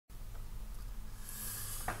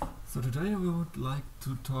So today we would like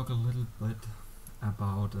to talk a little bit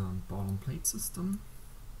about ball and plate system.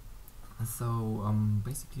 So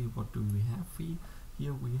basically what do we have here?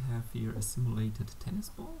 Here we have a simulated tennis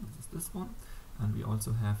ball, this is this one, and we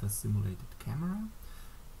also have a simulated camera.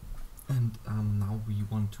 And now we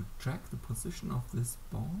want to track the position of this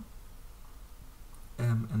ball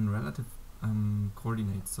in relative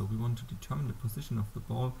coordinates. So we want to determine the position of the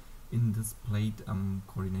ball in this plate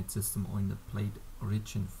coordinate system, or in the plate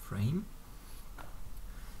origin frame.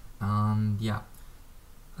 And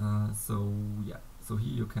so here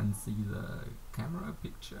you can see the camera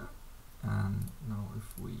picture, and now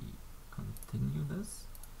if we continue this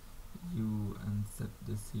and set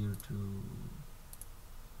this here to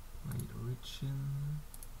plate origin,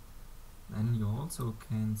 then you also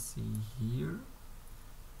can see here,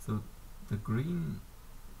 so the green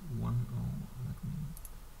one,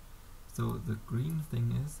 so the green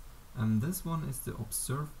thing is, this one is the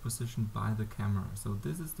observed position by the camera. So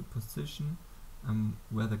this is the position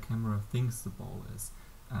where the camera thinks the ball is,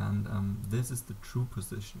 and this is the true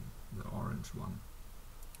position, the orange one.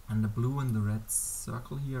 And the blue and the red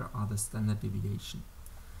circle here are the standard deviation.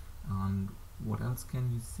 And what else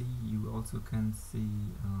can you see? You also can see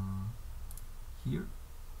here,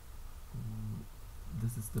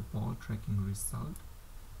 this is the ball tracking result.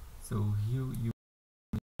 So here you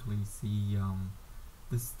see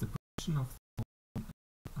this is the position of the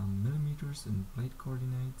ball in millimeters in plate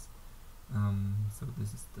coordinates. So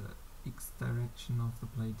this is the X direction of the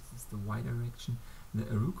plate, this is the Y direction. The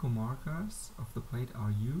Aruko markers of the plate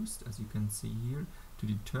are used, as you can see here, to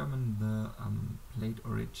determine the plate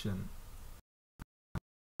origin.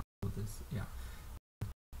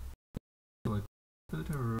 So a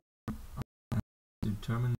filter to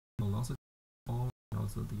determine the velocity of the ball, and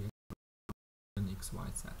also the X,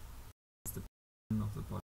 Y, Z. It's the position of the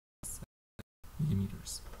ball in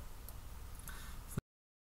millimeters. So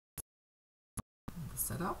the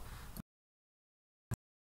setup.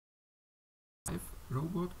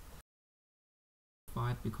 Robot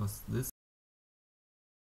because this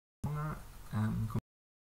longer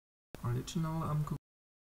original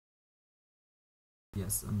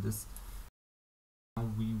yes, and this now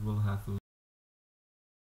we will have a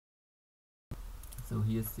so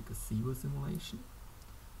here's the Gazebo simulation,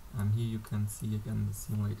 and here you can see again the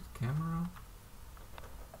simulated camera,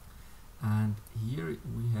 and here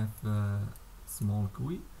we have a small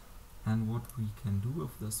GUI, and what we can do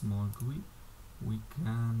with the small GUI, we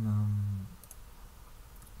can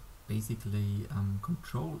basically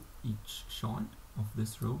control each joint of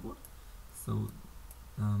this robot. So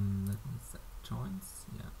let me set joints.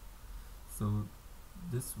 Yeah. So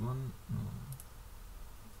this one.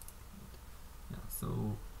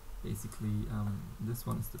 So basically this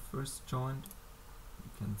one is the first joint. You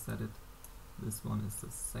can set it. This one is the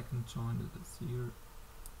second joint. It is here.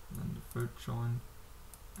 Then the third joint,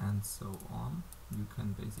 and so on. You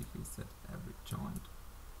can basically set every joint.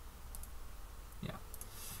 Yeah.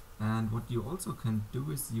 And what you also can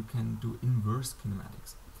do is you can do inverse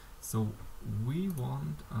kinematics. So we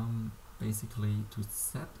want basically to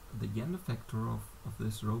set the endeffector of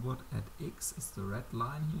this robot at X is the red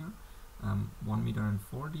line here, 1 meter and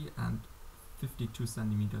 40 and 52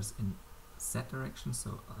 centimeters in Z direction,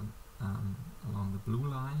 so along the blue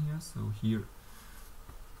line here, so here.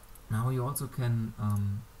 Now you also can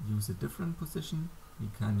use a different position. We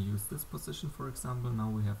can use this position, for example. Now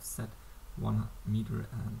we have set 1 meter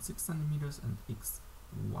and 6 centimeters and X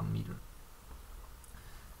 1 meter.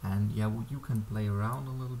 And yeah, you can play around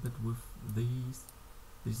a little bit with these.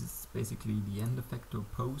 This is basically the endeffector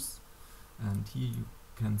pose, and here you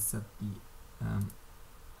can set the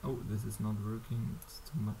oh, this is not working, it's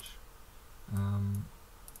too much.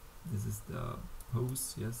 This is the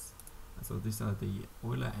pose, yes. So these are the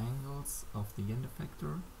Euler angles of the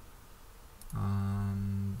endeffector,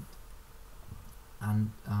 and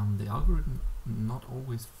the algorithm not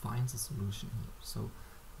always finds a solution here. So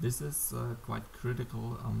this is quite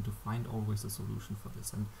critical to find always a solution for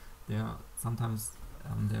this. And there are sometimes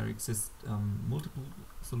there exist multiple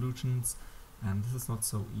solutions, and this is not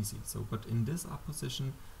so easy. So, but in this up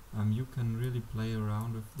position, you can really play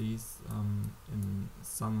around with these in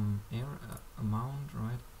some amount,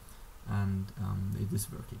 right? And it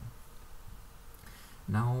is working.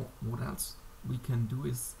 Now what else we can do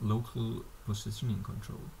is local positioning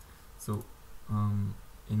control. So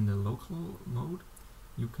in the local mode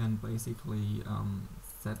you can basically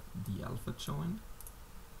set the alpha joint.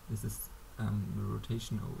 This is the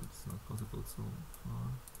rotation. Oh, it's not possible so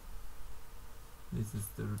far. This is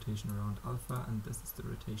the rotation around alpha, and this is the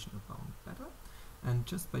rotation around beta. And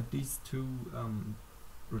just by these two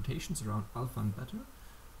rotations around alpha and beta,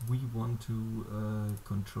 we want to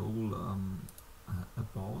control a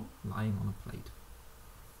ball lying on a plate,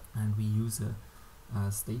 and we use a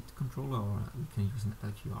state controller, or we can use an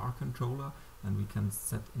LQR controller, and we can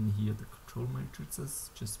set in here the control matrices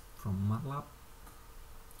just from MATLAB.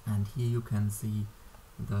 And here you can see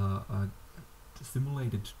the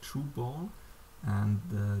simulated true ball and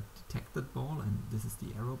the detected ball, and this is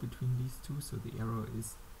the arrow between these two, so the arrow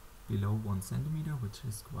is below 1 centimeter, which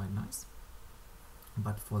is quite nice.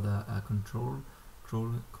 But for the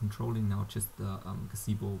controlling now, just the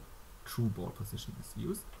Gazebo true ball position is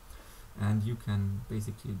used, and you can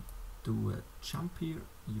basically do a jump here.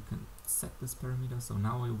 You can set this parameter, so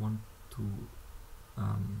now we want to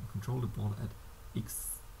control the ball at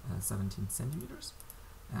x 17 centimeters,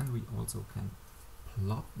 and we also can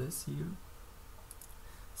plot this here.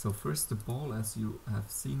 So first the ball, as you have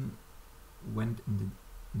seen, went in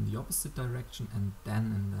the opposite direction, and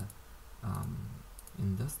then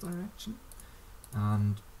in this direction,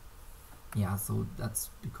 and yeah, so that's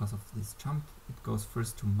because of this jump. It goes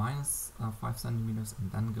first to minus 5 centimeters and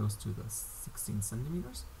then goes to the 16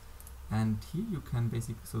 centimeters. And here you can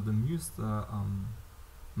basically, so then use the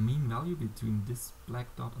mean value between this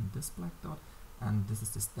black dot and this black dot, and this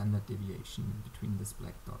is the standard deviation between this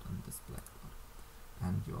black dot and this black dot.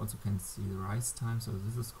 And you also can see the rise time, so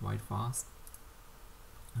this is quite fast,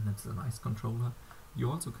 and it's a nice controller. You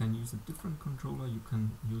also can use a different controller. You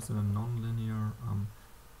can use a nonlinear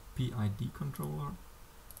PID controller.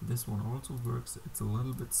 This one also works. It's a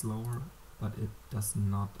little bit slower, but it does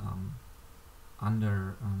not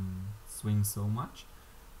under swing so much.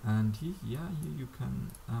 And here you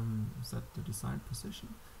can set the desired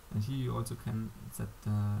position, and here you also can set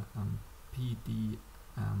the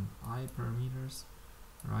PDI parameters.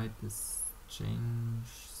 Right, this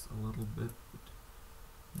changes a little bit,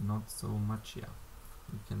 but not so much. Yeah,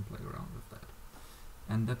 you can play around with that,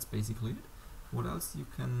 and that's basically it. What else you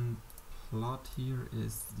can plot here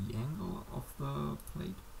is the angle of the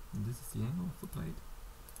plate. And this is the angle of the plate.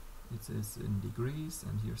 It is in degrees,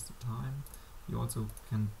 and here's the time. You also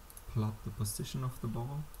can plot the position of the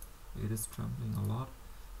ball. It is trembling a lot,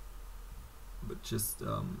 but just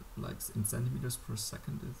like in centimeters per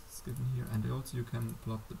second is given here. And also you can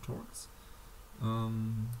plot the torques.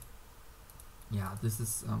 Yeah, this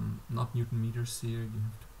is not Newton meters here, you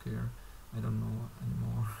have to care, I don't know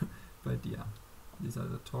anymore. But yeah, these are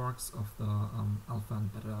the torques of the alpha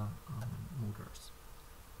and beta motors.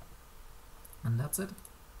 And that's it.